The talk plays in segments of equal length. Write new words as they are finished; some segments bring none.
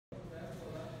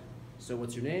So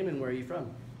what's your name and where are you from?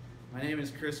 My name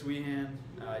is Chris Wehan.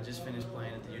 I just finished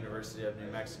playing at the University of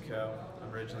New Mexico.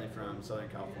 I'm originally from Southern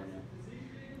California.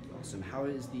 Awesome. How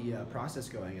is the process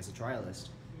going as a trialist?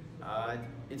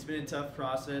 It's been a tough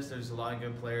process. There's a lot of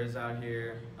good players out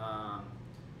here.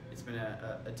 It's been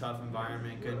a tough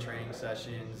environment, good training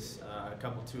sessions, a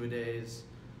couple two-a-days,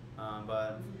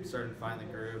 but I'm starting to find the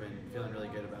groove and feeling really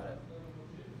good about it.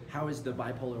 How has the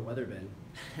bipolar weather been?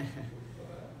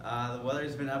 The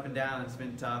weather's been up and down. It's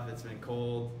been tough. It's been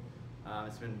cold.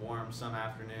 It's been warm some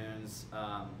afternoons,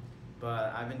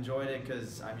 but I've enjoyed it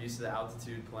because I'm used to the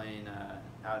altitude playing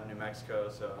out in New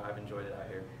Mexico, so I've enjoyed it out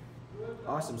here.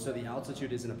 Awesome. So the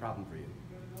altitude isn't a problem for you?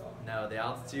 No, the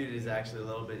altitude is actually a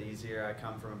little bit easier. I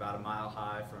come from about a mile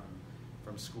high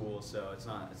from school, so it's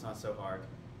not so hard.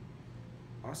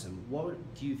 Awesome. What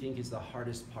do you think is the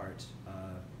hardest part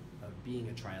of being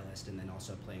a trialist and then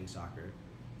also playing soccer?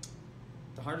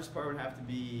 The hardest part would have to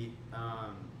be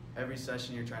every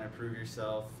session you're trying to prove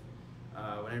yourself.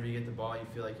 Whenever you get the ball, you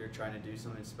feel like you're trying to do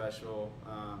something special,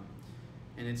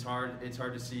 and it's hard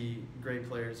to see great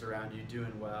players around you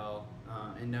doing well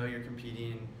and know you're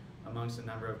competing amongst a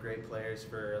number of great players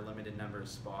for a limited number of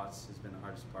spots has been the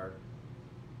hardest part.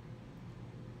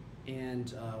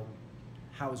 And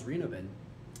how has Reno been?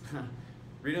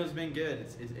 Reno's been good.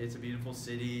 It's a beautiful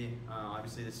city.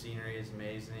 Obviously the scenery is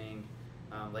amazing.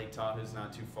 Lake Tahoe's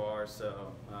not too far,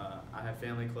 so I have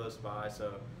family close by,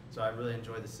 so I really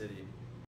enjoy the city.